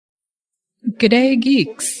G'day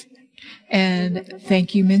Geeks. And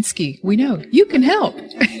thank you, Minsky. We know you can help.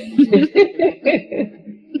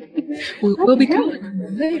 We'll be calling you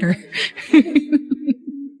later.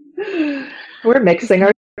 We're mixing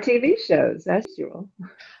our TV shows, as usual.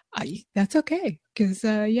 That's okay, because,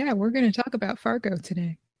 we're going to talk about Fargo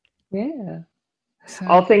today. Yeah. So,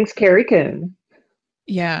 all things Carrie Coon.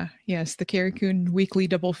 Yes, the Carrie Coon weekly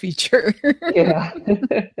double feature. Yeah.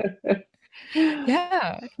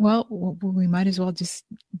 Yeah. Well, we might as well just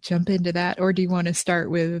jump into that. Or do you want to start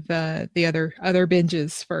with the other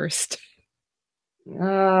binges first?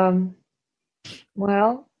 Well,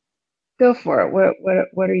 go for it.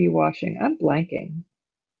 What are you watching? I'm blanking.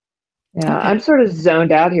 Yeah, Okay. I'm sort of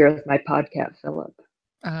zoned out here with my podcast, Philip.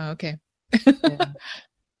 Okay. Yeah.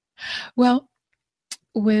 Well,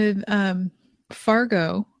 with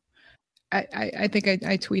Fargo, I think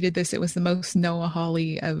I tweeted this. It was the most Noah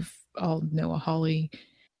Hawley of all Noah Hawley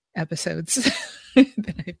episodes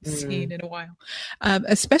that I've seen in a while,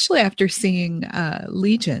 especially after seeing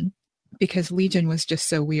Legion, because Legion was just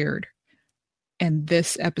so weird. And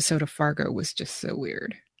this episode of Fargo was just so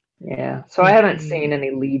weird. Yeah. So I haven't seen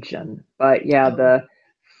any Legion, but the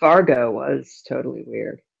Fargo was totally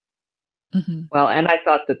weird. Mm-hmm. Well, and I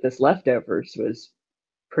thought that this Leftovers was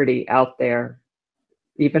pretty out there,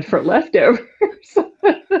 even for Leftovers.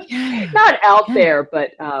 Not out there,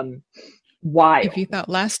 but wild. If you thought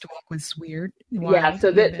last week was weird, wild,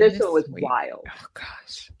 so this one was wild. Oh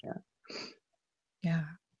gosh. Yeah.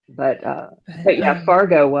 But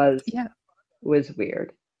Fargo was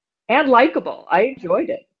weird and likable. I enjoyed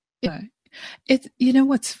it. Yeah. It's,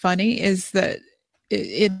 what's funny is that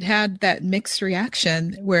it had that mixed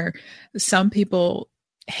reaction where some people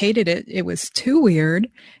hated it. It was too weird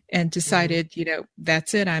and decided,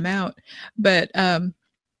 that's it, I'm out. But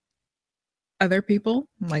other people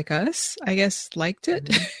like us, I guess, liked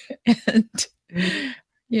it and,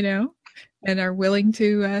 and are willing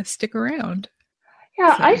to stick around.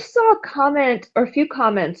 Yeah, so. I saw a few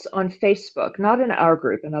comments on Facebook, not in our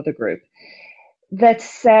group, another group, that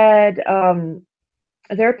said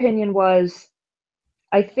their opinion was,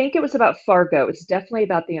 I think it was about Fargo. It's definitely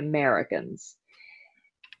about the Americans.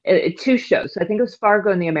 Two shows. I think it was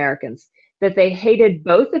Fargo and the Americans, that they hated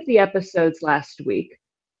both of the episodes last week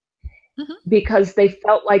because they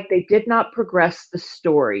felt like they did not progress the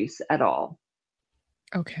stories at all.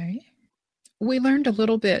 Okay. We learned a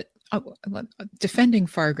little bit, defending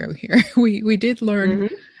Fargo here. We did learn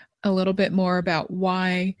a little bit more about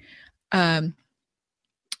why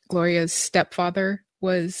Gloria's stepfather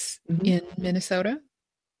was in Minnesota.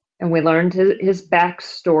 And we learned his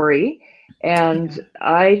backstory. And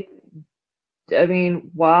I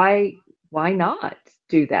mean, why not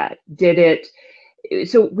do that?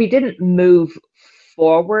 So we didn't move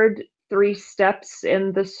forward 3 steps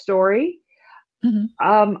in the story.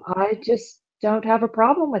 I just don't have a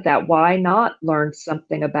problem with that. Why not learn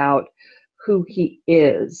something about who he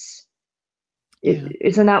is?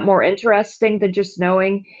 Isn't that more interesting than just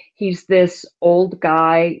knowing he's this old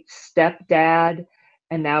guy stepdad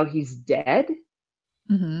and now he's dead?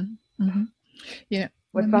 Yeah.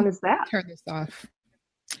 What fun is that? Turn this off.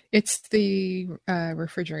 It's the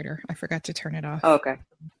refrigerator. I forgot to turn it off. Oh, okay.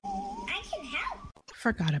 I can help.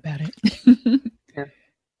 Forgot about it. Yeah.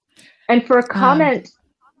 And for a comment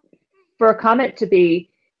to be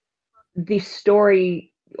the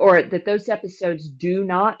story, or that those episodes do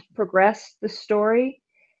not progress the story,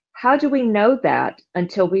 how do we know that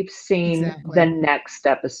until we've seen the next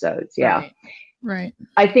episodes? Yeah. Right.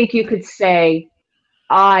 I think you could say,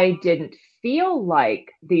 I didn't feel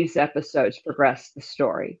like these episodes progressed the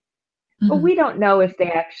story. But we don't know if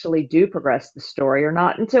they actually do progress the story or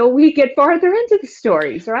not until we get farther into the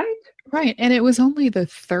stories, right? Right. And it was only the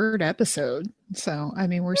 3rd episode. So, I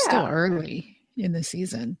mean, we're still early in the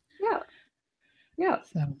season. Yeah.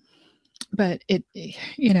 So, but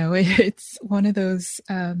it's one of those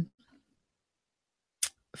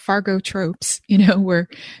Fargo tropes, where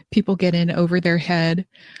people get in over their head.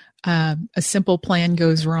 A simple plan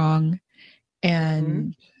goes wrong,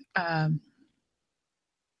 and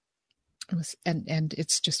and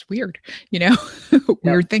it's just weird,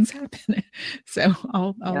 weird things happen. So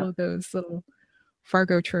all of those little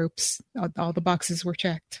Fargo tropes, all the boxes were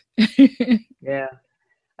checked. Yeah.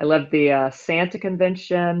 I love the Santa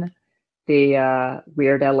convention, the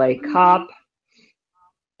weird LA cop,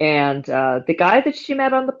 and the guy that she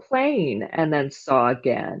met on the plane and then saw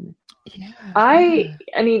again. Yeah. I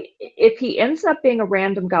mean, if he ends up being a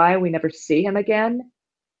random guy and we never see him again,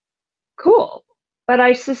 cool. But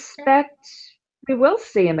I suspect we will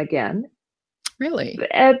see him again. Really?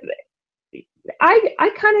 I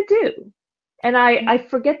kind of do. And I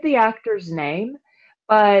forget the actor's name,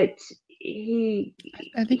 but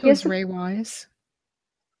I think it he was is Ray Wise.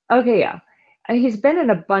 okay, yeah. He's been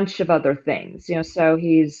in a bunch of other things, so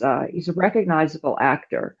he's a recognizable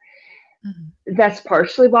actor. That's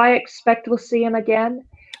partially why I expect we'll see him again.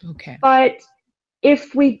 Okay. But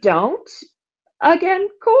if we don't, again,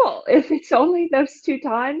 cool. If it's only those 2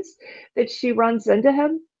 times that she runs into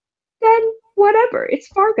him, then whatever. It's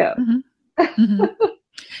Fargo.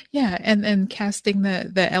 Yeah, and casting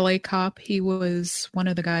the LA cop, he was one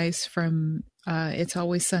of the guys from It's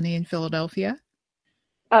Always Sunny in Philadelphia,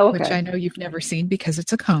 Oh, which I okay. know you've never seen because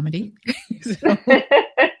it's a comedy. So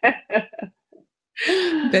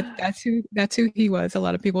that's who he was. A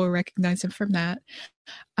lot of people recognize him from that.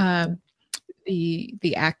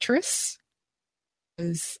 The actress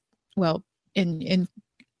was, well, in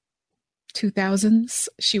 2000s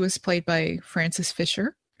she was played by Frances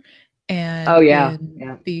Fisher, Oh, and yeah.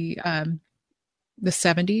 in the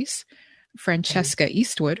 70s, Francesca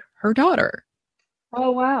Eastwood, her daughter.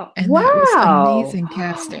 Oh, wow. And that was Wow. amazing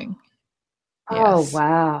casting. Oh, Yes.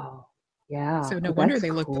 wow. Yeah. So no Oh, wonder that's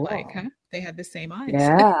they looked alike, cool. huh? They had the same eyes.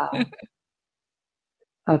 Yeah.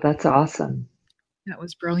 Oh, that's awesome. That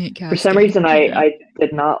was brilliant For some casting. reason, Yeah. I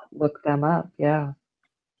did not look them up. Yeah.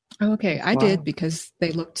 Okay, That's I did wild. because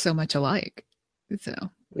they looked so much alike. So,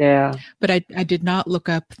 Yeah. but I did not look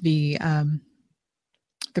up the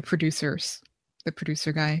producers, the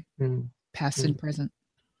producer guy, past and present.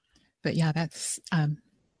 But yeah, that's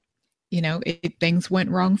things went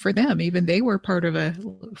wrong for them. Even they were part of a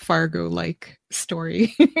Fargo-like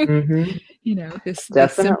story. This simple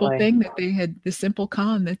Definitely. thing that they had, this simple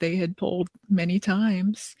con that they had pulled many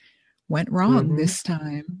times, went wrong this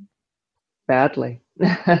time. Badly.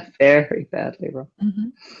 Very badly wrong. Mm-hmm.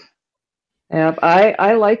 Yeah,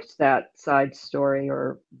 I liked that side story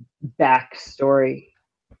or backstory.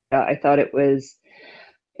 I thought it was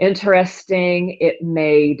interesting. It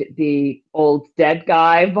made the old dead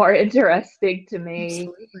guy more interesting to me,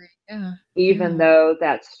 Absolutely. Yeah. even Yeah. though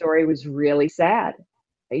that story was really sad.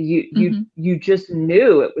 You you Mm-hmm. you just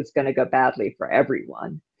knew it was going to go badly for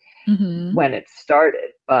everyone Mm-hmm. when it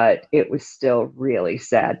started, but it was still really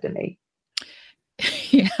sad to me.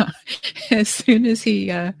 Yeah. As soon as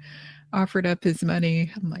he offered up his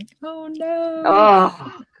money, I'm like, oh no.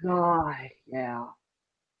 Oh God, yeah.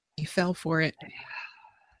 He fell for it.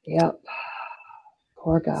 Yep.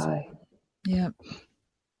 Poor guy. Yep.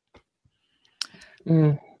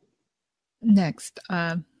 Mm. Next,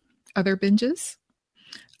 other binges.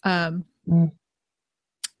 There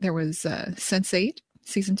was Sense8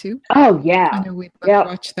 season 2. Oh I yeah. know we both Yep.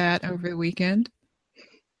 watched that over the weekend.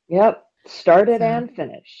 Yep. Started So, and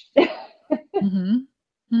finished. mm-hmm.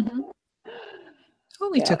 Mm-hmm.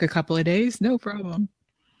 Only took Yep. a couple of days, no problem.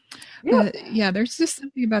 Yep. But yeah, there's just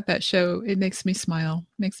something about that show. It makes me smile,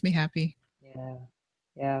 makes me happy. Yeah.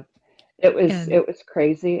 Yeah. It was And it was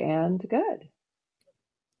crazy and good.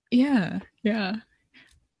 yeah, yeah.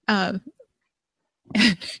 Uh,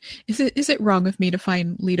 is it wrong of me to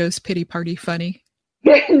find Lito's pity party funny?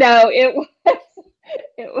 No, it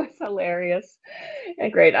was hilarious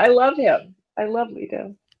and great. I love him. I love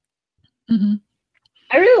Lito. Mm-hmm.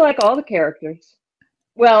 I really like all the characters.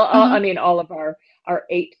 Well, Uh-huh. I mean, all of our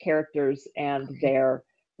 8 characters and their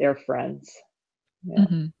friends. Yeah.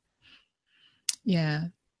 Mm-hmm. Yeah,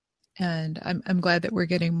 and I'm glad that we're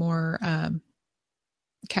getting more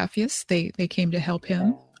Capheus. They came to help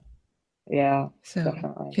him. Yeah, So,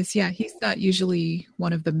 definitely. because yeah, he's not usually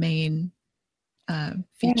one of the main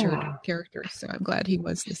featured Yeah, characters. So I'm glad he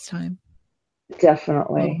was this time. A little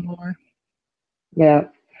definitely. more. Yeah.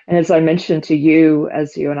 And as I mentioned to you,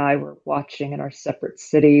 as you and I were watching in our separate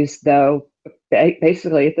cities, though,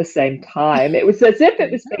 basically at the same time, it was as if it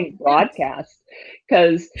I was know. being Yes. broadcast.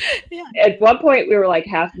 Because Yeah. at one point we were like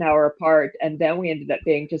half an hour apart, and then we ended up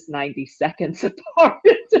being just 90 seconds apart.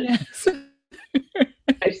 Yes.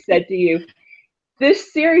 I said to you,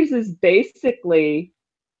 this series is basically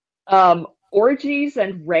orgies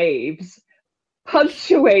and raves,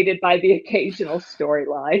 punctuated by the occasional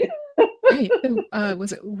storyline. Right.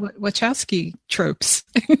 Was it Wachowski tropes?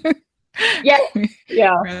 Yeah.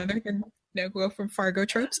 Yeah. Rather than go from Fargo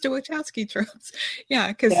tropes to Wachowski tropes. Yeah,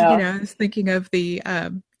 because Yeah. I was thinking of the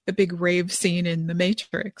big rave scene in The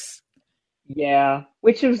Matrix. Yeah,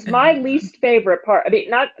 which was my least favorite part. I mean,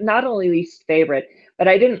 not only least favorite, but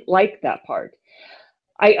I didn't like that part.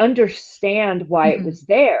 I understand why it was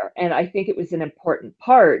there, and I think it was an important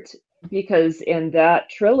part because in that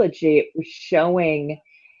trilogy, it was showing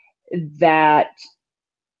that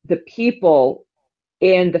the people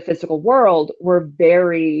in the physical world were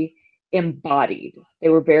very embodied. They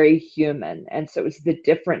were very human. And so it was the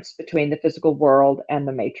difference between the physical world and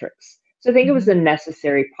the matrix. So I think it was a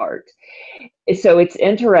necessary part. So it's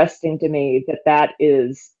interesting to me that that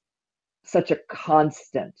is such a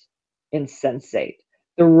constant in Sense8.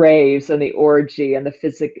 The raves and the orgy and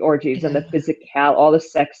the orgies and the physical, all the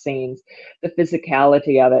sex scenes, the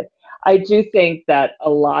physicality of it. I do think that a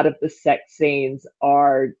lot of the sex scenes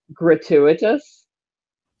are gratuitous,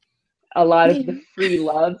 a lot of the free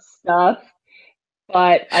love stuff,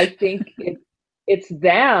 but I think it's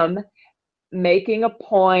them making a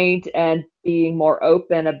point and being more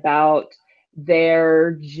open about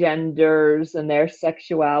their genders and their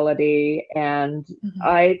sexuality, and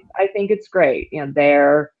I think it's great. You know,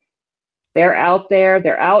 they're out there,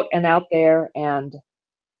 they're out and out there, and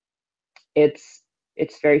it's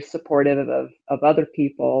very supportive of other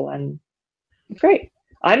people, and it's great.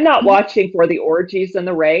 I'm not watching for the orgies and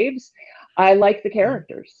the raves. I like the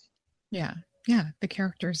characters. Yeah. The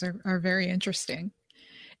characters are very interesting,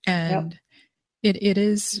 and it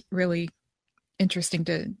is really interesting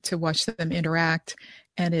to watch them interact,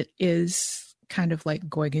 and it is kind of like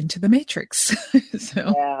going into the Matrix.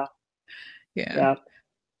 So yeah.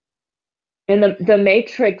 And the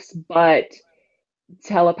Matrix, but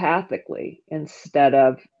telepathically instead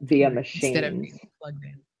of via machines. Instead of being plugged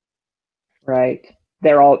in. Right.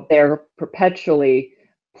 They're perpetually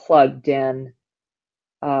plugged in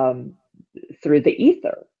through the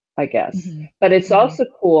ether, I guess. But it's also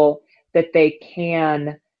cool that they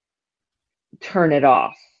can turn it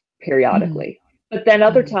off periodically. But then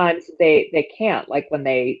other times they can't, like when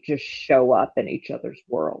they just show up in each other's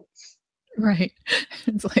worlds. Right.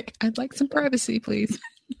 It's like, I'd like some privacy, please.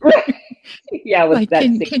 Right. Yeah, with like, that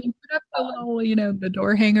can you put up the little, the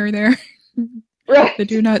door hanger there? Right. The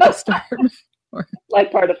do not disturb.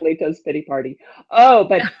 Like part of Leto's pity party. Oh,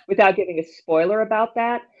 but without giving a spoiler about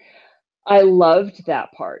that, I loved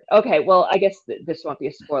that part. Okay, well, I guess this won't be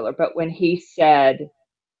a spoiler, but when he said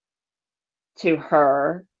to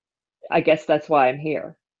her, I guess that's why I'm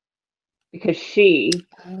here. Because she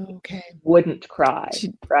wouldn't cry,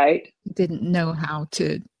 she right? Didn't know how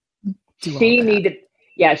to do she all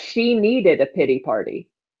that. She needed a pity party,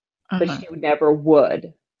 but she never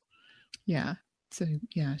would. Yeah. So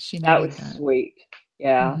yeah, she needed that was sweet.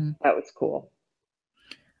 Yeah, that was cool.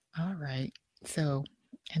 All right. So,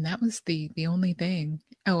 and that was the only thing.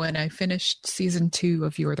 Oh, and I finished season 2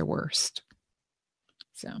 of You're the Worst.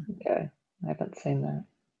 So okay, I haven't seen that.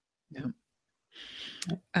 No.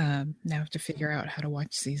 Now I have to figure out how to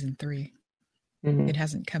watch season 3. It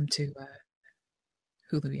hasn't come to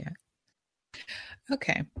Hulu yet.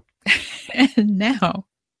 Okay. And now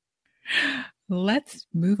let's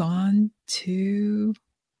move on to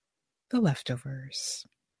The Leftovers.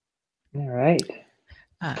 All right.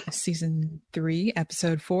 Season 3,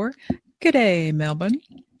 episode 4. G'Day Melbourne.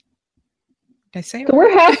 Did I say it so right?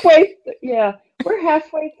 We're halfway. Yeah, we're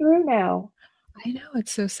halfway through now. I know,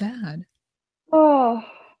 it's so sad. Oh,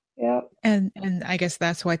 yeah. And I guess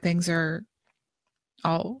that's why things are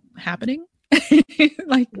all happening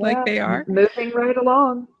like they are. Moving right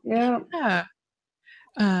along. Yeah.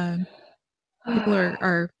 People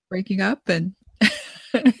are breaking up, and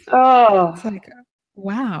it's like,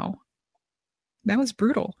 wow, that was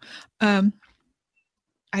brutal.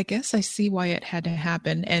 I guess I see why it had to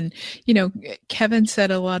happen. And, Kevin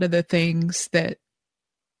said a lot of the things that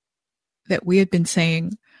we had been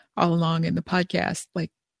saying all along in the podcast,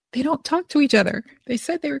 like, they don't talk to each other. They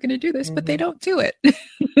said they were going to do this, but they don't do it.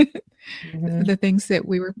 The things that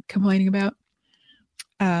we were complaining about.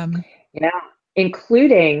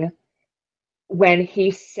 Including when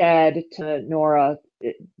he said to Nora,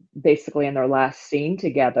 basically in their last scene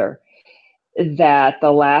together, that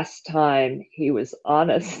the last time he was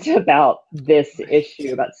honest about this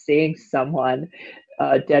issue, about seeing someone,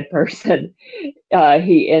 a dead person,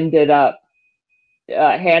 he ended up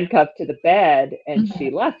handcuffed to the bed, and she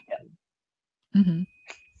left him.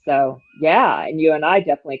 So yeah, and you and I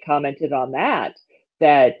definitely commented on that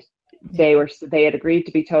they had agreed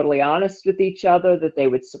to be totally honest with each other, that they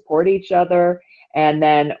would support each other, and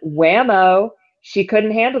then whammo, she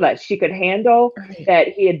couldn't handle that. She could handle that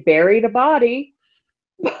he had buried a body.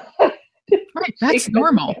 Right, that's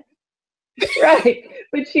normal. Right,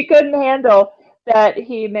 but she couldn't handle that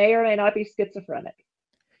he may or may not be schizophrenic.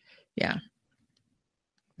 Yeah.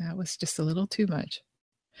 That was just a little too much.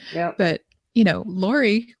 Yeah. But,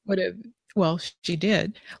 Lori would have, well, she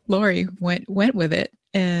did. Lori went with it,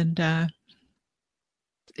 and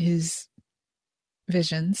his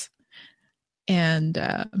visions, and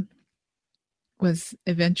was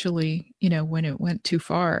eventually, when it went too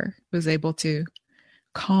far, was able to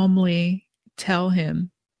calmly tell him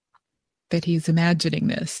that he's imagining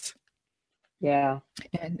this, Yeah.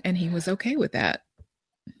 and he was okay with that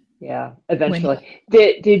Yeah. when Eventually.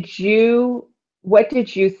 he, What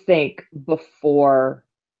did you think before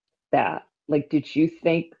that? Like, did you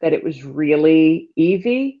think that it was really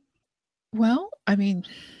Evie? well, I mean,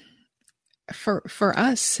 for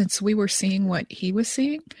us, since we were seeing what he was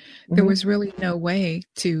seeing, there Hmm. was really no way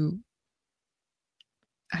to,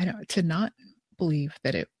 I don't, to not believe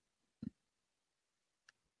that it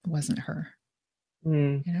wasn't her,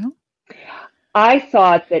 Mm. you know? I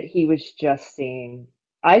thought that he was just seeing,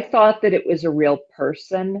 I thought that it was a real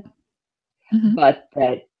person, Hmm. but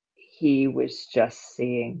that he was just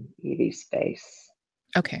seeing Evie's face.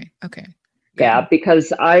 Okay, okay, Yeah, good.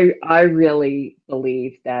 because I really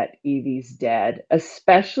believe that Evie's dead,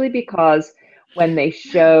 especially because when they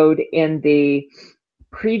showed in the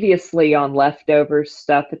previously on leftovers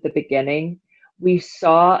stuff at the beginning, we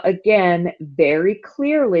saw again very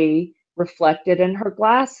clearly reflected in her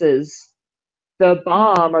glasses the Mm.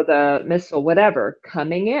 bomb or the missile, whatever,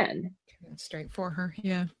 coming in. Straight for her,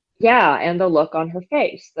 yeah. Yeah, and the look on her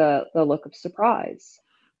face, the look of surprise.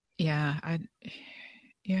 Yeah, So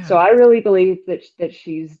yeah. I really believe that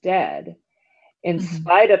she's dead, in Hmm.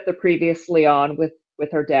 spite of the previously on with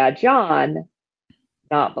her dad John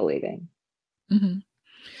not believing Hmm.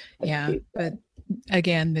 that Yeah, she's but dead.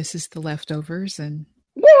 again, this is the leftovers, and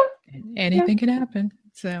Yeah, yeah, anything can happen.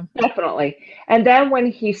 So, definitely. And then when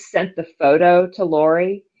he sent the photo to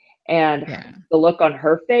Lori and yeah. the look on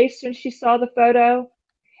her face when she saw the photo,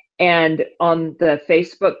 and on the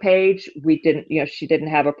Facebook page, we didn't, she didn't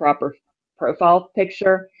have a proper profile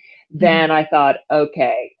picture. Hmm. Then I thought,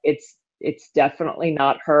 okay, it's definitely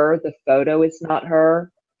not her. The photo is not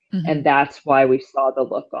her. Hmm. And that's why we saw the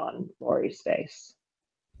look on Lori's face.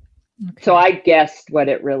 So Okay. I guessed what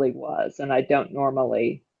it really was, and I don't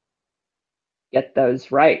normally get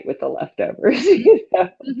those right with the leftovers. You know?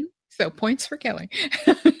 Hmm. So points for Kelly.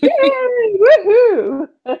 Yay! Woohoo!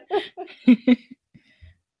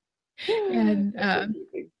 And That's a new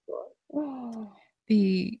big score. Oh.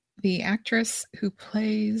 the actress who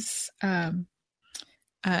plays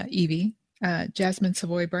Evie, Jasmine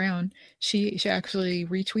Savoy Brown, she actually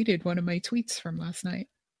retweeted one of my tweets from last night.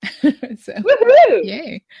 So Woohoo!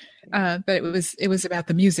 yay! But it was about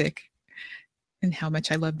the music and how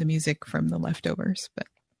much I love the music from the leftovers. But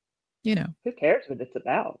you know, Who cares what it's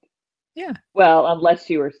about? yeah, Well, unless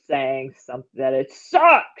you were saying something that it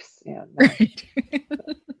sucks. Yeah, no. right.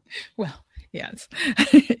 Well, yes,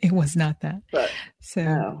 it was not that. But So,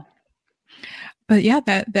 no. but yeah,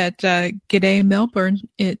 that G'day Melbourne,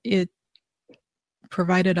 it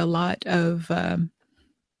provided a lot of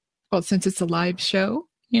well, since it's a live show,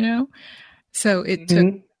 so it took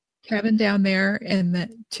Hmm. Kevin down there and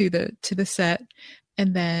to the set,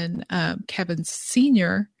 and then Kevin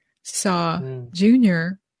Senior saw Mm.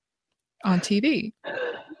 Junior on TV.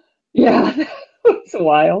 Yeah, it's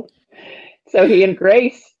wild. So he and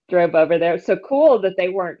Grace drove over there. So cool that they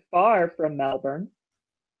weren't far from Melbourne.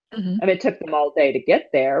 Hmm. I mean, it took them all day to get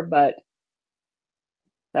there, but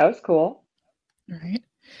that was cool. Right.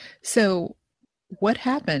 So, what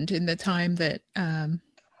happened in the time that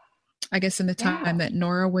I guess in the Yeah. time that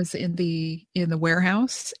Nora was in the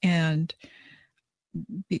warehouse, and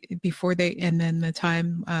before they, and then the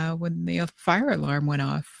time when the fire alarm went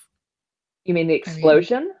off? You mean the I mean,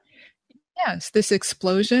 explosion? yes, this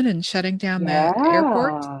explosion and shutting down the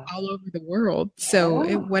airports Yeah. all over the world. So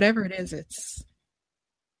Yeah. whatever it is, it's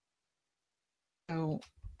so.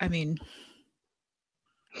 I mean,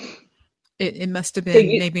 it must have So been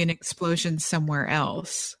you maybe an explosion somewhere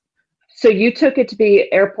else. so you took it to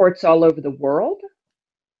be airports all over the world?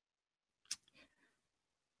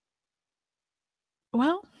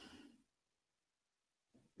 Well,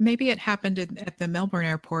 maybe it happened at the Melbourne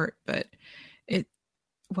airport, but it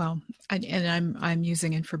well, and I'm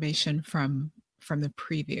using information from the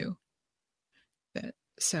preview that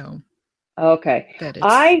so Okay. that it's.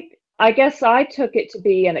 I guess I took it to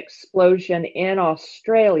be an explosion in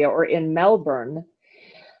Australia or in Melbourne.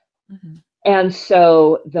 Mhm. And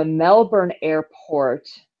so the Melbourne airport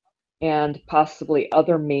and possibly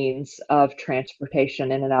other means of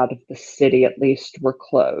transportation in and out of the city at least were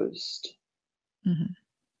closed. Mhm.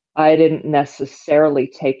 I didn't necessarily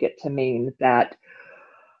take it to mean that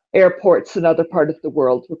airports in other parts of the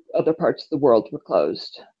world were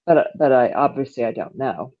closed. But I obviously I don't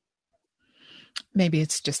know. Maybe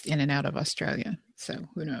it's just in and out of Australia. So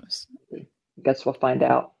who knows? I guess we'll find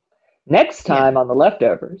out next Yeah, time on the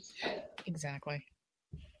leftovers. exactly.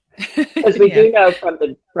 Because we Yeah, do know from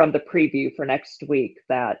the preview for next week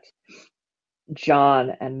that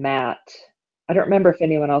John and Matt, I don't remember if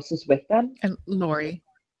anyone else is with them. and Lori.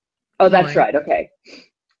 Oh, that's Lori. right. Okay.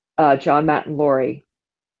 John, Matt, and Lori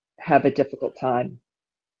have a difficult time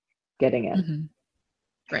getting in.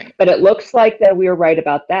 Hmm. Right. But it looks like that we were right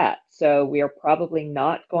about that. So we are probably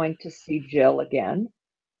not going to see Jill again.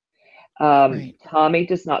 Right. Tommy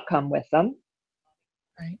does not come with them.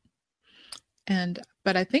 Right.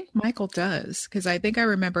 But I think Michael does, because I think I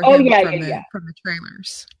remember Oh him yeah, from yeah, yeah. the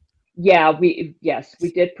trailers. Yeah, we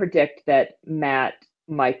did predict that Matt,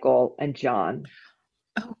 Michael, and John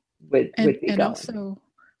Oh, would be and going. also,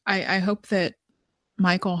 I hope that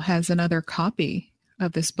Michael has another copy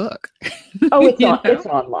of this book. Oh, You know? it's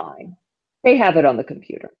online. They have it on the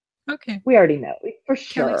computer. Okay. We already know for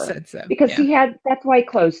Kelly sure said so. because Yeah. that's why he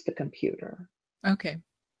closed the computer. Okay.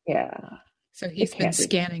 Yeah, So it he's been can't be.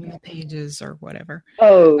 scanning the pages or whatever.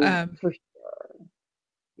 Oh, Um, for sure.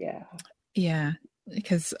 Yeah. yeah,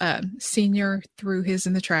 because Senior threw his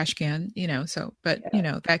in the trash can, but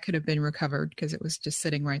Yeah. that could have been recovered because it was just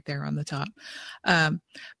sitting right there on the top.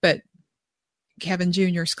 But Kevin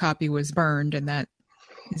Jr.'s copy was burned, and that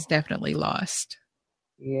is definitely lost.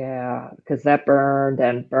 Yeah, because that burned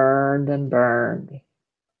and burned and burned.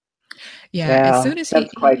 Yeah, as Yeah, soon as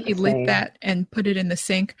that's quite the he lit scene. that and put it in the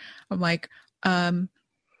sink, I'm like,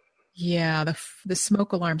 yeah, the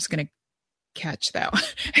smoke alarm's going to catch that one.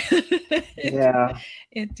 Yeah.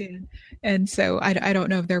 It did. And so I don't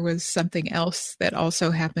know if there was something else that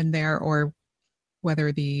also happened there, or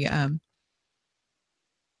whether the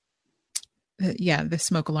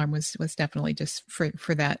smoke alarm was definitely just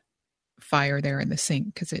for that fire there in the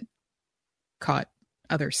sink, because it caught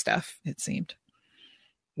other stuff, it seemed.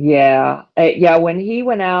 Yeah. Yeah, when he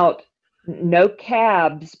went out, no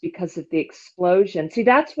cabs because of the explosion. See,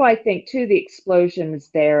 that's why I think too the explosion was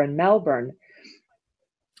there in Melbourne.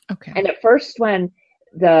 Okay. And at first when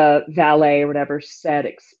the valet or whatever said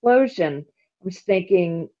explosion, I was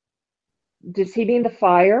thinking, does he mean the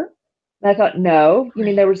fire? And I thought, no, you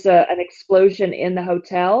mean Right. there was an explosion in the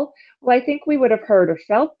hotel? Well, I think we would have heard or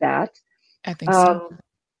felt that. I think so. Um,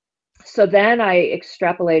 so then I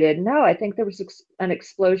extrapolated, no, I think there was an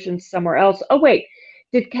explosion somewhere else. Oh, wait,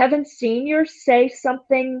 did Kevin Sr. say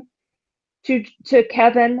something to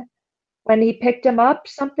Kevin when he picked him up?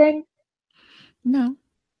 Something? No,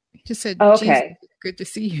 he just said, "Jesus, Okay. good to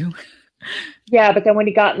see you." Yeah, but then when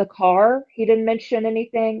he got in the car, he didn't mention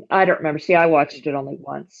anything. I don't remember. See, I watched it only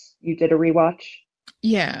once. You did a rewatch?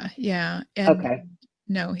 Yeah, yeah. And Okay.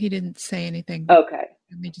 no, he didn't say anything. Okay.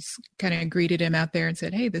 We just kind of greeted him out there and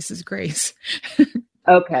said, "Hey, this is Grace."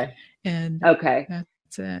 Okay. And Okay.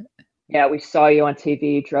 that's it. Yeah, we saw you on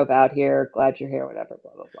TV, drove out here, glad you're here, whatever,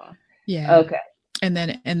 blah, blah, blah. Yeah. Okay. And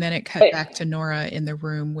then it cut back to Nora in the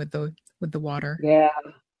room with the water. Yeah.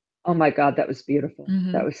 Oh my God, that was beautiful.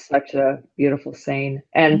 Mm-hmm. That was such a beautiful scene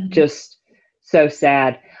and Mm-hmm. just so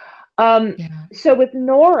sad. Yeah. So with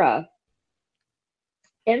Nora,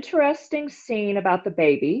 interesting scene about the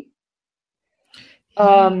baby.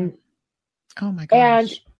 Yeah. Oh my And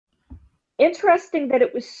gosh. interesting that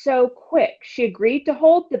it was so quick. She agreed to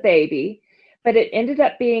hold the baby, but it ended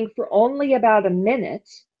up being for only about a minute.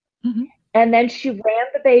 Mm-hmm. And then she ran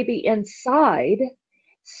the baby inside.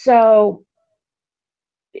 So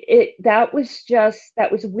that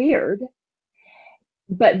was weird.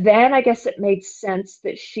 But then I guess it made sense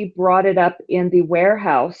that she brought it up in the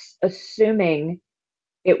warehouse, assuming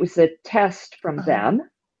it was a test from them.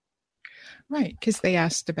 Right, because they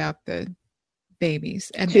asked about the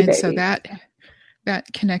babies, Two and so babies that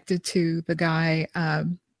connected to the guy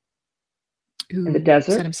in the who set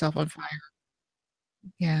desert. himself on fire.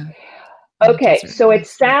 Yeah, in the Okay, desert so it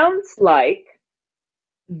last night. sounds like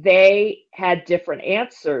they had different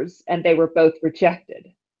answers and they were both rejected.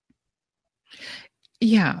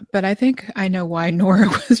 Yeah, but I think I know why Nora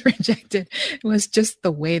was rejected. It was just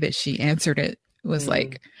the way that she answered it. It was Mm,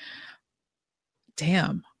 like,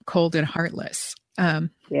 damn, cold and heartless.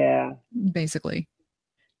 yeah, Basically,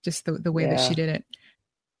 just the way that she yeah, did it.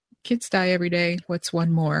 Kids die every day. What's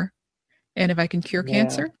one more? And if I can cure yeah,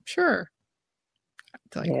 cancer, sure.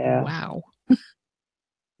 It's like, yeah, wow.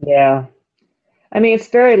 yeah. I mean, it's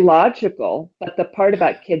very logical, but the part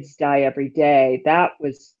about kids die every day, that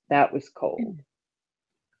was cold.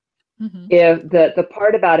 Mm-hmm. If the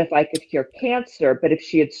part about if I could cure cancer, but if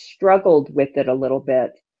she had struggled with it a little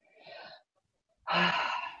bit,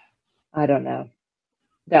 I don't know.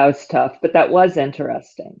 That was tough, but that was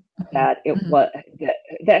interesting that it Mm-hmm. was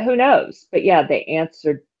that who knows? But yeah, they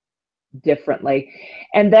answered differently.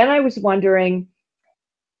 And then I was wondering,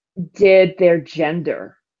 did their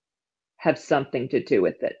gender have something to do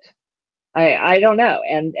with it? I don't know.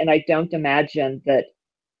 And I don't imagine that.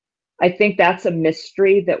 I think that's a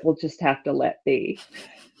mystery that we'll just have to let be.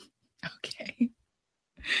 Okay.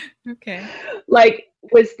 Okay. Like,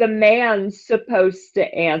 was the man supposed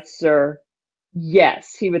to answer,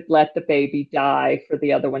 yes, he would let the baby die for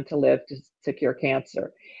the other one to live to cure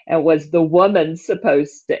cancer? And was the woman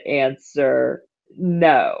supposed to answer,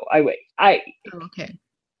 no? I Oh, okay.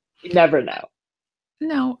 you never know.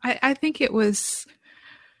 No, I think it was,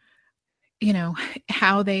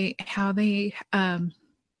 how they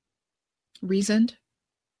reasoned.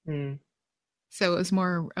 Hmm. So it was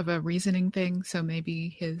more of a reasoning thing. So maybe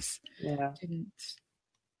his Yeah, didn't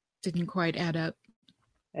didn't quite add up,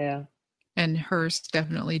 yeah, and hers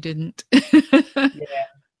definitely didn't. yeah.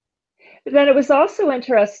 But then it was also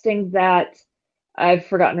interesting that I've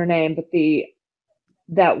forgotten her name, but the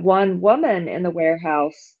that one woman in the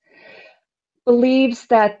warehouse believes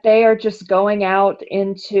that they are just going out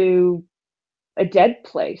into a dead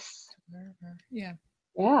place. Yeah.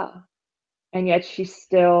 Yeah. And yet she's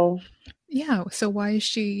still Yeah. So why is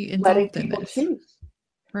she letting involved in people this? choose.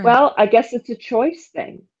 Right. Well, I guess it's a choice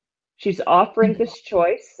thing. She's offering Mhm. this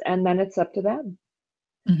choice, and then it's up to them.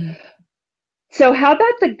 Mhm. So, how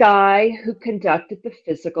about the guy who conducted the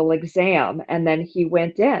physical exam and then he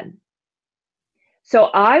went in? So,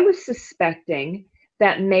 I was suspecting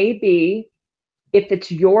that maybe if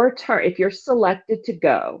it's your turn, if you're selected to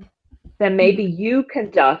go, then maybe Mhm. you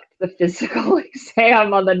conduct the physical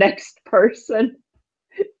exam on the next person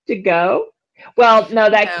to go. Well, no,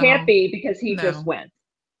 that can't No. be because he just No. went.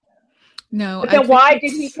 No, But I then think why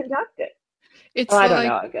did he conduct it? Oh, it's I don't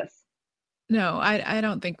know, like I guess. no, I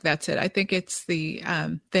don't think that's it. I think it's the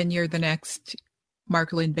then you're the next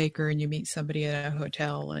Mark Lynn Baker and you meet somebody at a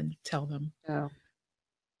hotel and tell them No.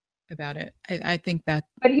 about it. I think that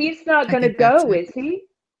But he's not I going to think that's go, it. is he?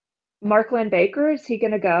 Markland Baker, is he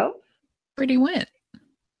going to go? Pretty went.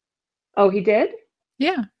 Oh, he did?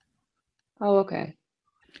 Yeah. Oh, okay.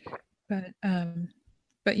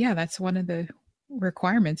 But yeah, that's one of the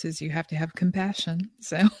requirements is you have to have compassion.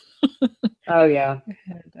 So Oh, yeah.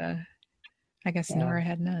 and, I guess Yeah. Nora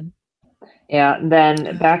had none. Yeah. And then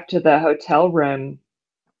Uh, back to the hotel room,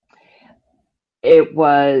 it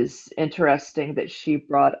was interesting that she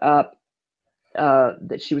brought up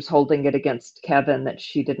that she was holding it against Kevin, that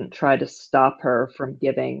she didn't try to stop her from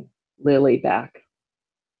giving Lily back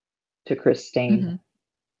to Christine.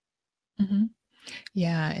 mhm, mhm.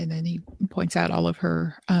 Yeah, and then he points out all of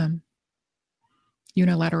her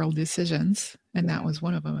unilateral decisions, and that Yeah. was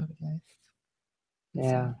one of them, I guess. So,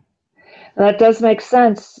 Yeah. And that does make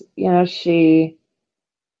sense. She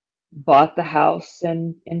bought the house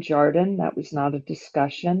in Jordan. That was not a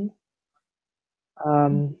discussion. mm,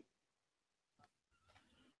 Um,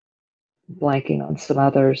 Blanking on some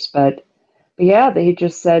others, but yeah, they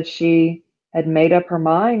just said she had made up her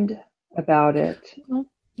mind about it. well,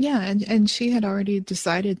 yeah, and she had already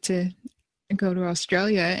decided to go to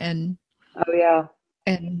Australia, Oh yeah,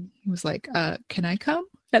 and he was like, can I come?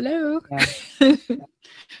 Hello. yeah,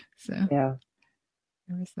 So yeah.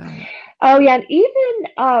 there was that. Oh yeah, and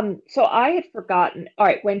even so I had forgotten. All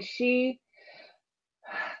right, when she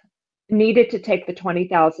needed to take the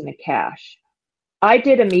 20,000 in cash, I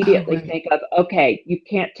did Oh, immediately right. think of, okay, you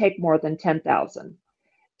can't take more than 10,000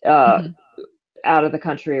 uh, Hmm. out of the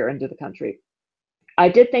country or into the country. I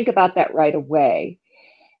did think about that right away.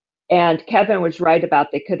 And Kevin was right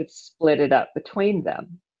about they could have split it up between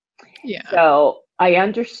them. Yeah. So I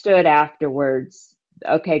understood afterwards,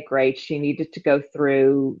 okay, great. She needed to go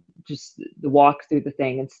through just the walk through the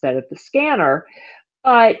thing instead of the scanner.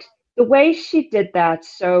 But the way she did that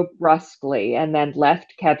so brusquely and then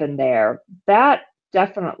left Kevin there, that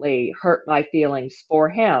definitely hurt my feelings for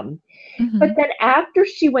him. But Hmm. then after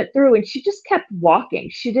she went through and she just kept walking,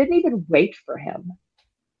 she didn't even wait for him.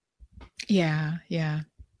 Yeah. Yeah.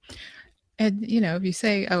 And if you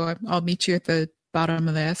say, "Oh, I'll meet you at the bottom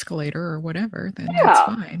of the escalator" or whatever, then that's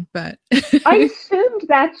Yeah. fine. But I assumed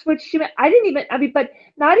that's what she meant. I didn't even, I mean, but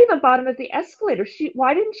not even bottom of the escalator.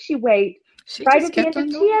 Why didn't she wait she right just at the kept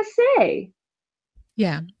end of on going. TSA?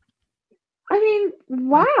 Yeah. I mean, Mhm.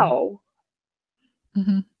 wow.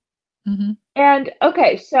 Mhm. Mhm. And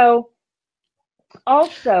okay, so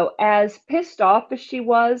also as pissed off as she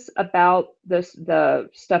was about the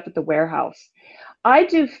stuff at the warehouse, I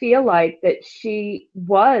do feel like that she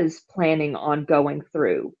was planning on going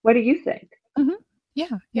through. What do you think? Mhm. Yeah.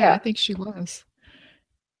 Yeah. I Yeah. think she was.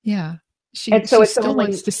 Yeah. She And so she it's still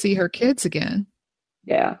wants only, to see her kids again.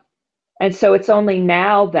 yeah. And so it's only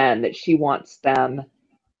now then that she wants them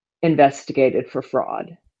investigated for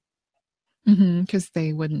fraud. Because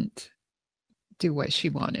they wouldn't do what she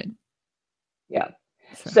wanted. Yeah.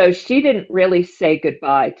 So. So she didn't really say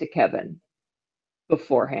goodbye to Kevin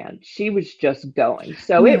beforehand. She was just going.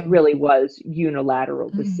 So it No. really was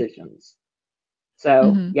unilateral Mm. decisions.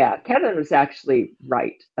 So Hmm. yeah, Kevin was actually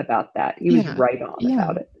right about that. He was Yeah. right on Yeah.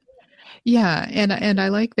 about it. Yeah. And I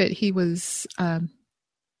like that he was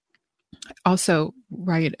also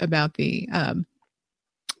right about the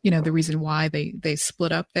the reason why they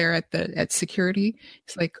split up there at security.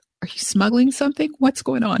 It's like, are you smuggling something? What's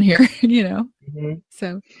going on here? Mhm.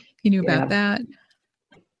 So he knew about Yeah. that.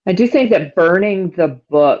 I do think that burning the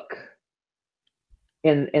book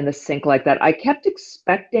in the sink like that, I kept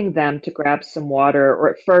expecting them to grab some water or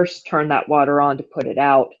at first turn that water on to put it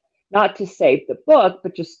out, not to save the book,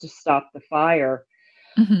 but just to stop the fire.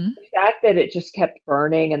 Hmm. The fact that it just kept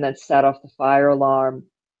burning and then set off the fire alarm,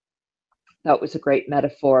 that was a great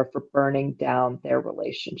metaphor for burning down their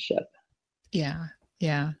relationship Yeah.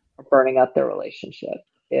 Yeah. or burning up their relationship.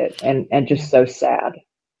 And Yeah. just so sad.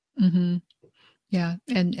 Hmm. Yeah.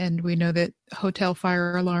 And we know that hotel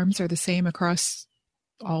fire alarms are the same across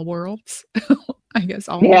all worlds. I guess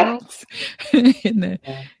all Yeah. worlds in the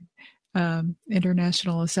Yeah.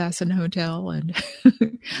 International Assassin Hotel, and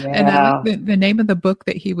and I like Yeah. the name of the book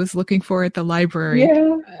that he was looking for at the library.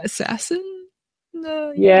 Yeah. Assassin?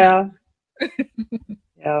 No, yeah. Yeah.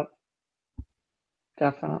 Yeah.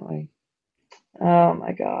 Definitely. Oh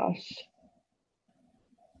my gosh.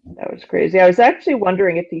 That was crazy. I was actually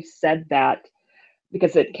wondering if he said that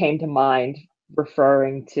because it came to mind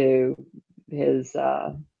referring to his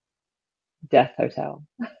death hotel.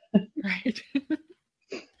 Right.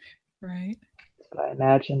 Right. That's what I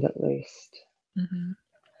imagined at least. Hmm.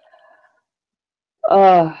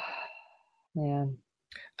 Oh, man.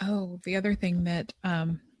 Oh, the other thing that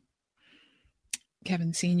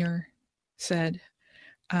Kevin Senior said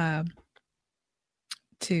um,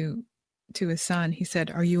 to his son, he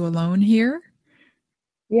said, "Are you alone here?"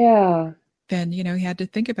 Yeah. Then he had to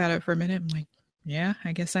think about it for a minute. I'm like, "Yeah,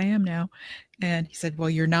 I guess I am now." And he said, "Well,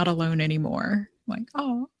 you're not alone anymore." I'm like,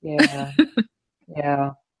 "Oh." Yeah.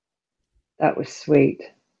 Yeah. That was sweet.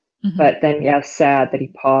 Hmm. But then, yeah, sad that he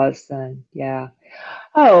paused then. Yeah.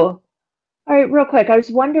 Oh, all right, real quick. I was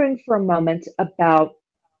wondering for a moment about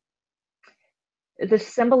the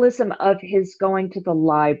symbolism of his going to the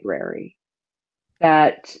library.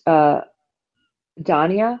 That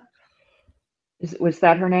Dania, was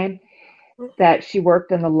that her name? That she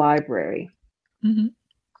worked in the library. Hmm.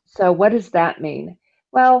 So what does that mean?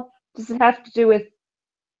 Well, does it have to do with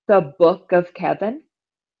the book of Kevin?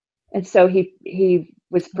 And so he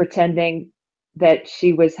was pretending that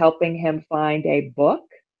she was helping him find a book.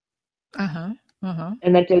 Uh huh. Uh huh.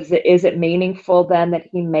 And then is it meaningful then that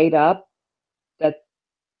he made up that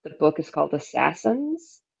the book is called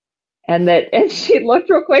Assassins? And she looked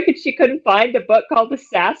real quick and she couldn't find a book called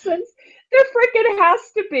Assassins. There freaking has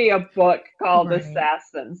to be a book called Right.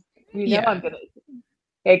 Assassins. I'm Yeah. gonna.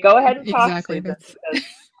 Hey, go ahead and talk, Exactly. Susan, That's because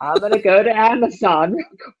I'm gonna go to Amazon real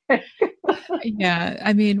quick. yeah.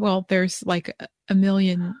 I mean, well, there's like a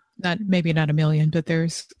million, not maybe not a million, but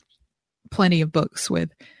there's plenty of books with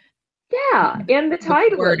Yeah, in the the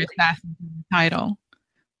title at word least. assassin in the title.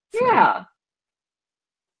 So, Yeah.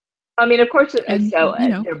 I mean, of course, and so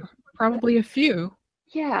probably a few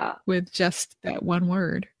yeah, with just that one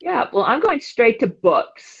word. yeah. Well, I'm going straight to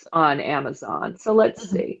books on Amazon. So let's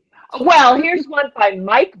Mhm. see. Well, here's one by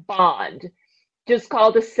Mike Bond, just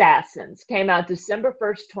called Assassins. Came out December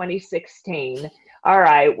 1st, 2016. All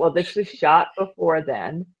right. Well, this was shot before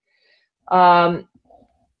then. Um,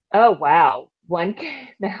 oh wow. One came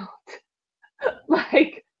out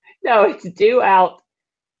like no, it's due out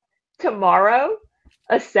tomorrow.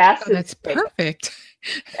 Oh, Assassin's that's Fate. perfect.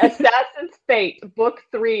 Assassin's Fate, Book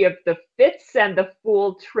 3 of the Fitz and the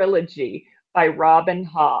Fool trilogy by Robin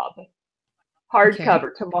Hobb. Okay. Hardcover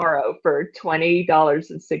tomorrow for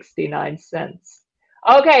 $20.69.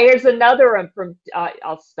 Okay, here's another one from,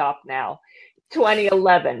 I'll stop now.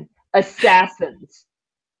 2011, Assassins,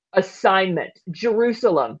 Assignment,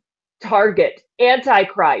 Jerusalem, Target,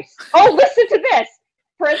 Antichrist. Oh, listen to this!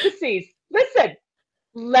 Parentheses, listen,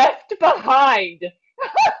 Left Behind,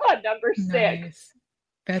 number 6. Nice.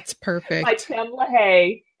 That's By perfect. Tim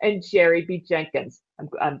LaHaye and Jerry B. Jenkins.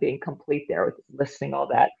 I'm being complete there with listing all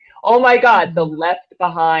that. Oh my God, the Mhm. Left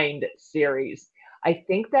Behind series. I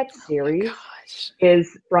think that Oh my series gosh.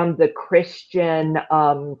 is from the Christian, like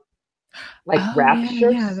Oh yeah,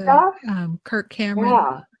 rapture yeah. The stuff. Kirk Cameron.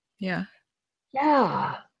 Yeah, Yeah.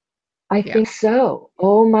 yeah, I Yeah. think so.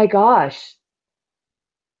 Oh my gosh.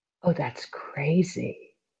 Oh, that's crazy.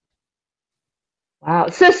 Wow.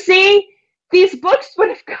 So see, these books would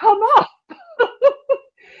have come up.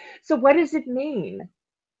 So what does it mean?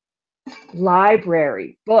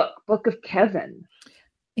 Library, book of Kevin.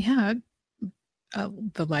 Yeah.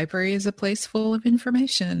 The library is a place full of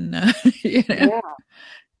information. You know? Yeah,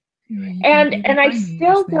 You can And even I find these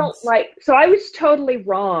still don't things. like, so I was totally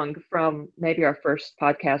wrong from maybe our first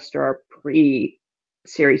podcast or our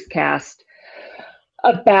pre-series cast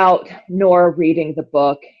about Nora reading the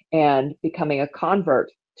book and becoming a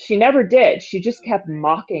convert. She never did. She just kept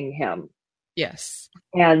mocking him. Yes.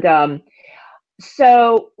 And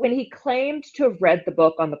so when he claimed to have read the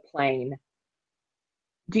book on the plane,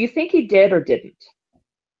 do you think he did or didn't?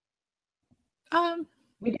 Um,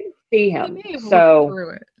 We didn't see he him. may have looked So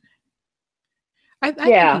through it. I think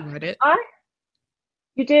he yeah, read it.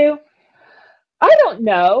 you do? I don't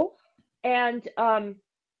know. And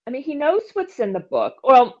I mean, he knows what's in the book.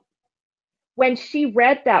 Well, when she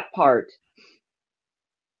read that part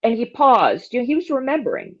and he paused, he was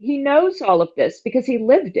remembering. He knows all of this because he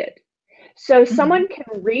lived it. So Hmm. someone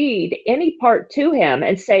can read any part to him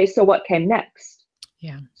and say, so what came next?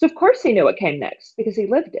 Yeah. So of course he knew what came next because he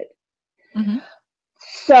lived it. Hmm.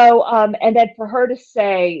 So, and then for her to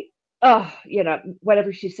say, oh,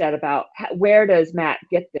 whatever she said about where does Matt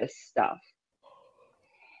get this stuff?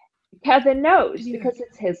 Kevin knows Yeah. because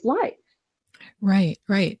it's his life. Right,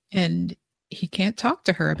 right. And he can't talk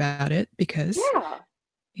to her about it because,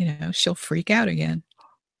 Yeah. she'll freak out again.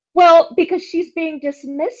 Well, because she's being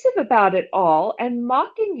dismissive about it all and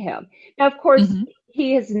mocking him. Now, of course, Hmm.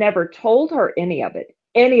 he has never told her any of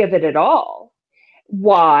it at all.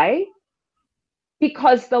 Why?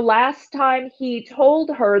 Because the last time he told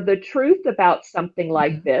her the truth about something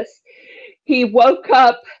like Hmm. this, he woke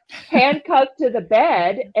up handcuffed to the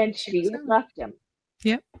bed and She she was had gone. left him.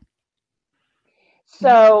 Yep. Yep.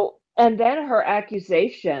 So, and then her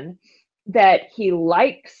accusation that he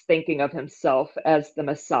likes thinking of himself as the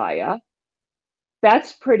Messiah,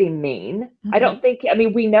 that's pretty mean. I Hmm. don't think, I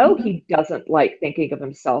mean, we know Hmm. he doesn't like thinking of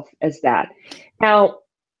himself as that. Now,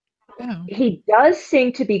 Oh, he does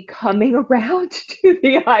seem to be coming around to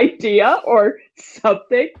the idea or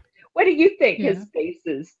something. What do you think yeah. his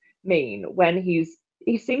faces mean when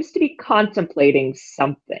he seems to be contemplating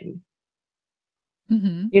something?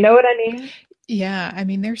 Hmm. You know what I mean? Yeah. I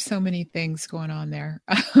mean, there's so many things going on there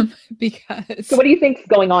So because what do you think's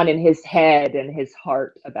going on in his head and his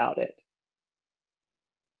heart about it?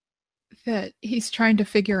 that he's trying to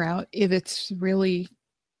figure out if it's really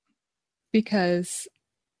because,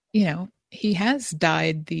 he has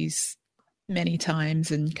died these many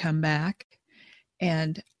times and come back.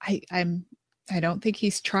 And I don't think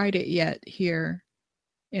he's tried it yet here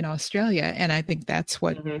in Australia. And I think that's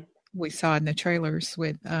what Hmm. we saw in the trailers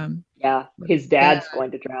Yeah, with his Ben. dad's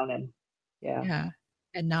going to drown him. Yeah. Yeah.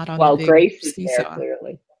 And not on the While big Grace is there seesaw.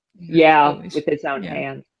 clearly. Yeah. Yeah, Oh, with his own yeah.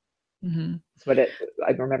 hands. Hmm. That's what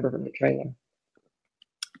I remember from the trailer.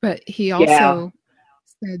 But he Yeah. also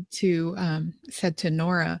said to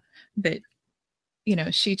Nora that,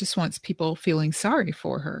 she just wants people feeling sorry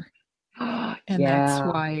for her. And that's Yeah.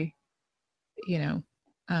 why, you know,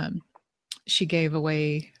 um, she gave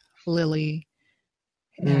away Lily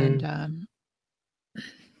and Mm.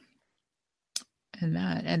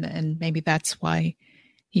 and maybe that's why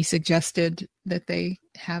he suggested that they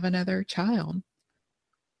have another child,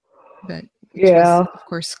 but which was Yeah. of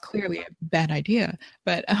course clearly a bad idea.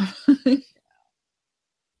 But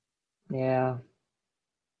Yeah.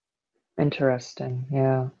 Interesting.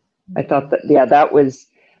 Yeah. I thought that, yeah, that was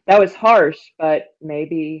harsh, but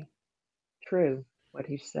maybe true what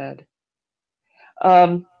he said.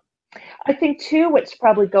 Um, I think too, what's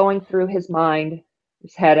probably going through his mind,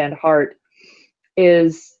 his head and heart,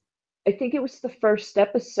 is I think it was the first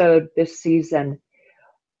episode this season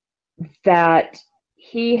that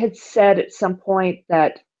he had said at some point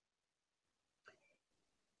that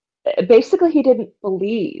basically he didn't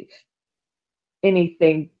believe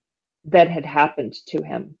anything that had happened to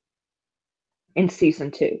him in season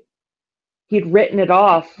 2. He'd written it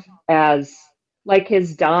off as like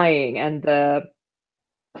his dying and the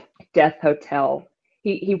death hotel.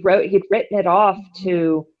 He'd written it off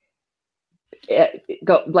to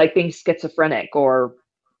go like being schizophrenic or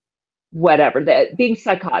whatever, that being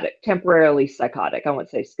psychotic, temporarily psychotic. I won't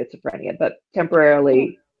say schizophrenia, but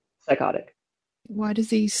temporarily psychotic. why does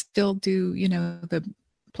he still do, the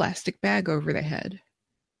plastic bag over the head?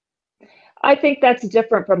 I think that's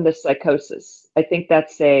different from the psychosis. I think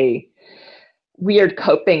that's a weird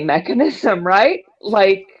coping mechanism, right?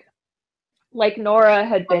 Like Nora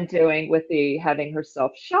had been doing with the having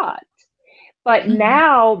herself shot. But Hmm.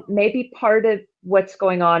 now maybe part of what's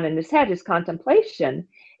going on in his head, his contemplation,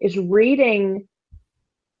 is reading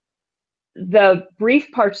the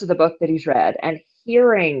brief parts of the book that he's read and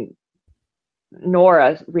hearing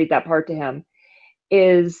Nora read that part to him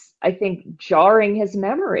is, I think, jarring his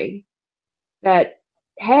memory that,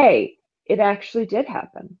 hey, it actually did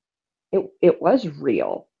happen. It was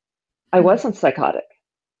real. I wasn't psychotic.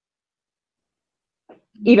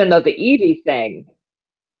 Even though the Evie thing,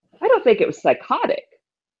 I don't think it was psychotic.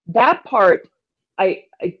 That part, I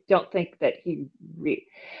don't think that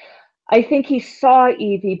I think he saw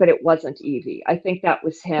Evie, but it wasn't Evie. I think that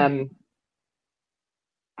was him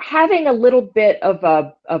having a little bit of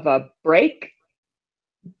a break,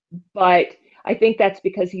 but I think that's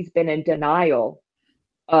because he's been in denial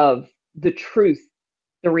of the truth,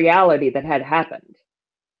 the reality that had happened.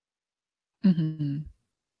 Mm-hmm.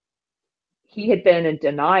 He had been in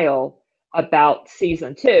denial about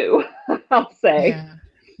season 2, I'll say. Yeah.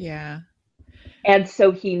 Yeah. And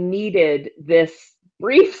so he needed this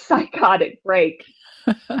brief psychotic break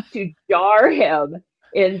to jar him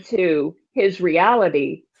into his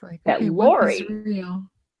reality It's like, that okay, what is Lori. real?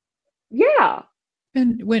 Yeah.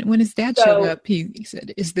 And when his dad showed up, he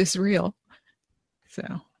said, "Is this real?" So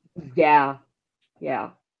yeah.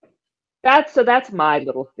 That's my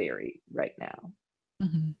little theory right now.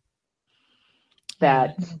 mm-hmm.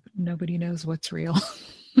 That nobody knows what's real.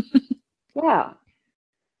 yeah.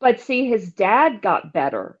 But see, his dad got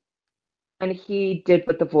better and he did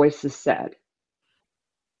what the voices said.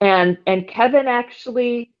 And Kevin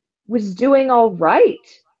actually was doing all right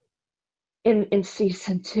in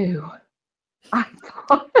season 2. I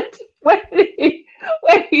thought when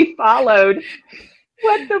he followed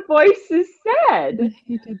what the voices said.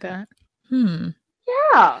 He did that.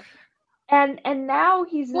 Yeah. And now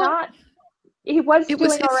he's not. He was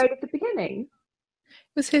doing all right at the beginning.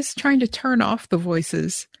 It was his trying to turn off the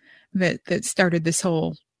voices that started this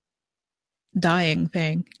whole dying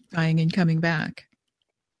and coming back.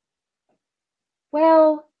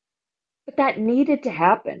 Well, but that needed to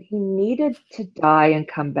happen. He needed to die and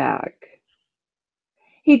come back.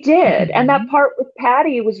 He did. Mm-hmm. And that part with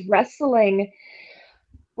Patty was wrestling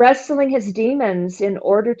his demons in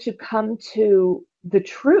order to come to the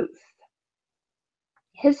truth.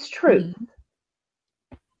 His truth. Mm-hmm.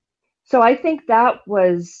 So I think that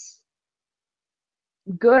was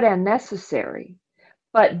good and necessary.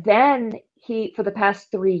 But then for the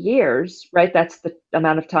past 3 years, right? That's the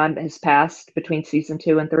amount of time that has passed between season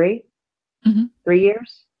 2 and 3. Mm-hmm. 3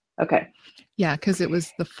 years? Okay. Yeah, because it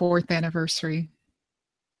was the 4th anniversary.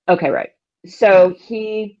 Okay, right. So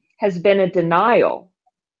he has been in denial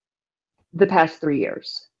the past 3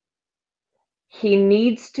 years. He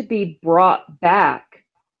needs to be brought back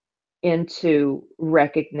into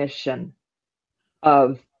recognition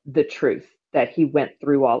of the truth, that he went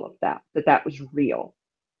through all of that was real,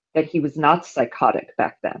 that he was not psychotic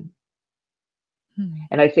back then.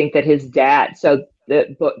 And I think that his dad, so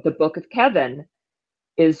the book of Kevin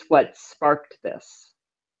is what sparked this.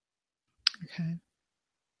 Okay.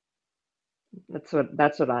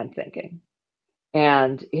 That's what I'm thinking.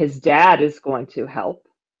 And his dad is going to help.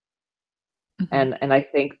 Mm-hmm. And I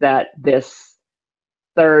think that this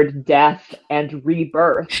third death and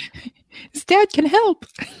rebirth, his dad can help.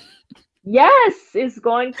 Yes, is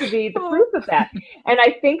going to be the proof of that. And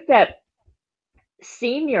I think that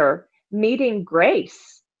Senior meeting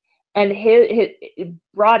Grace and it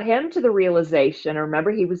brought him to the realization.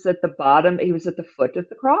 Remember, he was at the bottom, he was at the foot of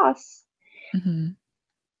the cross. Mm-hmm.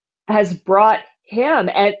 Has brought him,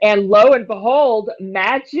 and lo and behold,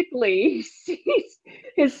 magically sees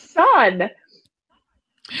his son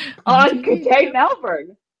on G'Day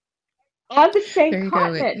Melbourne, on the same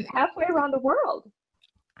continent, halfway around the world.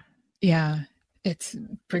 Yeah, it's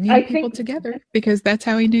bringing people together, because that's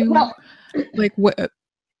how he knew, like, what,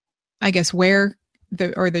 I guess, where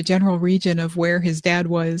the general region of where his dad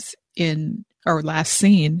was in, or last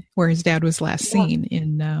seen, where his dad was last seen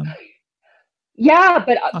in. But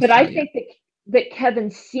I think that Kevin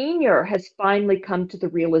Sr. has finally come to the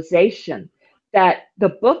realization that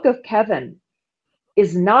the book of Kevin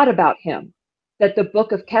is not about him, that the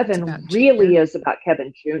book of Kevin really is about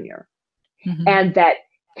Kevin Jr. Mm-hmm. And that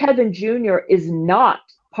Kevin Jr. is not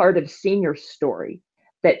part of Senior's story,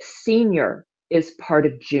 that Senior is part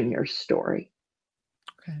of Junior's story.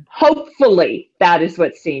 Okay. Hopefully that is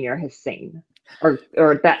what Senior has seen, or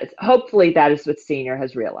that hopefully that is what Senior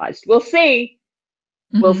has realized. We'll see.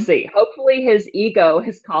 Mm-hmm. We'll see. Hopefully his ego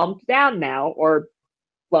has calmed down now, or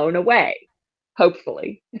flown away.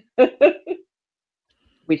 Hopefully.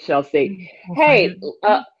 We shall see. Hey,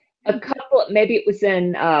 a couple, maybe it was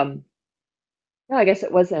in, no, I guess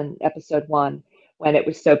it was in episode 1 when it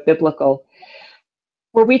was so biblical.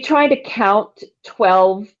 Were we trying to count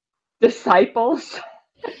 12 disciples?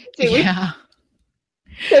 Yeah.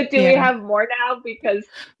 So do we have more now? Because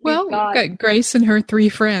we've got Grace and her 3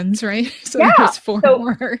 friends, right? So there's 4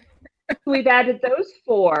 more. We've added those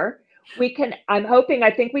 4.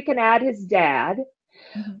 I think we can add his dad.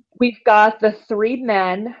 Mm-hmm. We've got the 3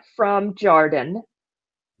 men from Jarden.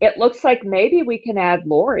 It looks like maybe we can add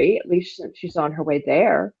Lori, at least since she's on her way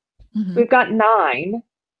there. Mm-hmm. We've got 9.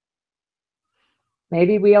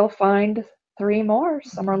 Maybe we'll find 3 more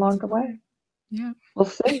somewhere along the way. Yeah. We'll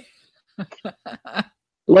see.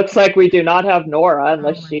 Looks like we do not have Nora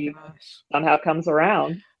unless Oh my she gosh. somehow comes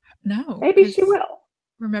around. No, Maybe she 'cause will.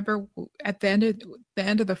 remember at the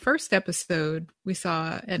end of the first episode, we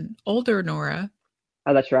saw an older Nora.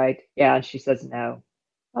 Oh, that's right. Yeah, and she says no.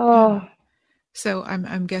 Oh, So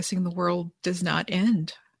I'm guessing the world does not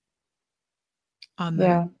end on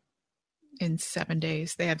yeah. in 7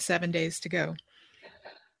 days. They have 7 days to go.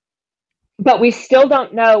 But we still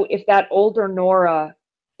don't know if that older Nora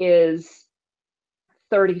is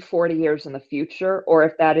 30, 40 years in the future, or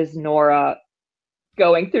if that is Nora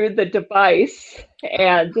going through the device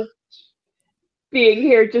and being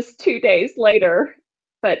here just 2 days later,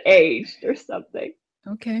 but aged or something.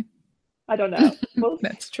 Okay. I don't know.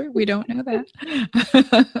 That's true. We don't know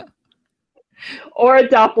that. Or a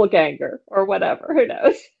doppelganger or whatever. Who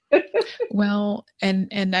knows? Well,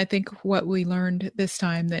 and I think what we learned this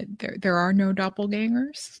time that there are no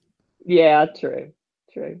doppelgangers Yeah, true.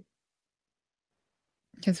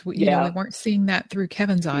 because we Yeah. weren't seeing that through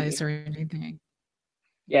Kevin's eyes or anything.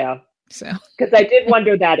 Yeah. So Because I did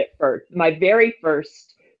wonder that at first. My very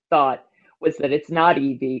first thought was that it's not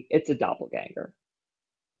Evie, it's a doppelganger.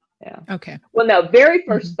 Yeah. okay. Well, no, very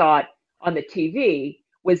first thought on the TV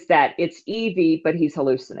was that it's Evie, but he's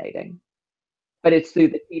hallucinating. But it's through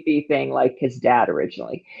the TV thing, like his dad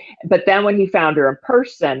originally. But then when he found her in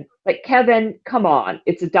person, like, Kevin, come on,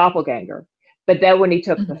 it's a doppelganger. But then when he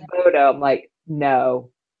took the photo, I'm like,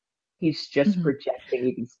 no, he's just projecting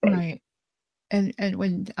Evie's face. Right. And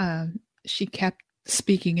when she kept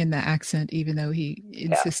speaking in the accent, even though he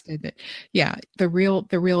insisted that, the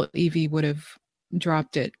real Evie would have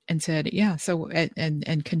dropped it and said, yeah, so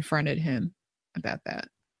and confronted him about that.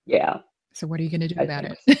 Yeah. So what are you going to do about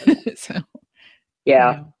it? So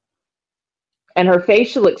yeah. And her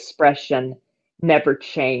facial expression never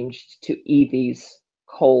changed to Evie's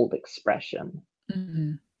cold expression.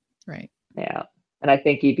 Mm-hmm. Right. Yeah. And I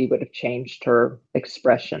think Evie would have changed her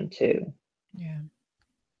expression too. Yeah.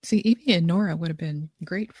 See, Evie and Nora would have been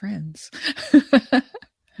great friends.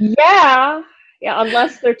 Yeah. Yeah.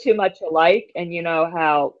 Unless they're too much alike, and you know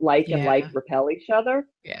how like and like repel each other.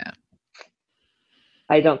 Yeah.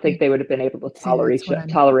 I don't think they would have been able to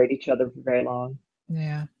tolerate each other for very long.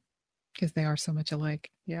 Yeah. Because they are so much alike.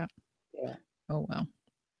 Yeah. Yeah. Oh, well.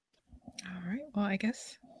 All right. Well, I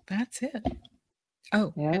guess that's it.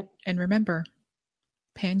 Oh, yeah. And remember,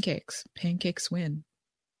 pancakes. Pancakes win.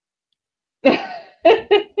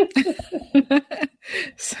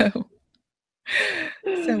 So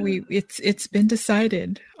it's been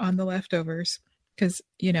decided on the leftovers because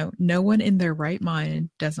no one in their right mind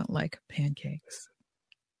doesn't like pancakes.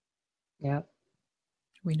 Yeah.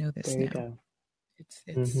 We know this there now. You go. It's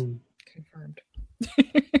confirmed.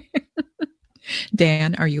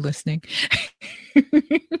 Dan, are you listening?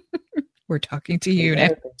 We're talking to you now.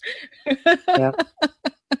 Yeah.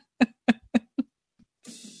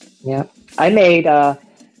 Yeah. I made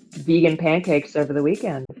vegan pancakes over the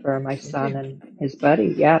weekend for my son and his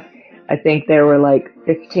buddy. Yeah. I think there were like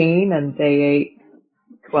 15 and they ate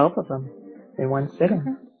 12 of them in one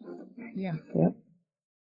sitting. Yeah. Yep.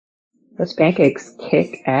 Those pancakes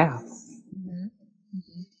kick ass.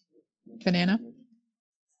 Banana?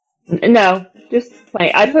 No, just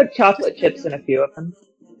plain. I put chocolate chips in a few of them.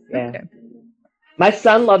 Yeah. Okay. My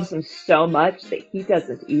son loves them so much that he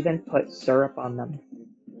doesn't even put syrup on them.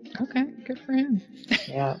 Okay, good for him.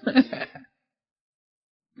 Yeah. Well,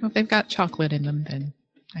 if they've got chocolate in them, then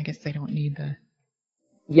I guess they don't need the.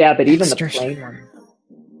 Yeah, but even the plain ones.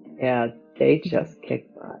 Yeah, they just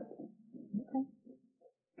kick butt. Okay.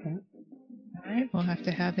 Yeah. All right, we'll have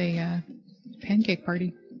to have a pancake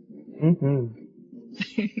party.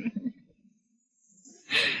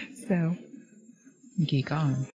 So, geek on.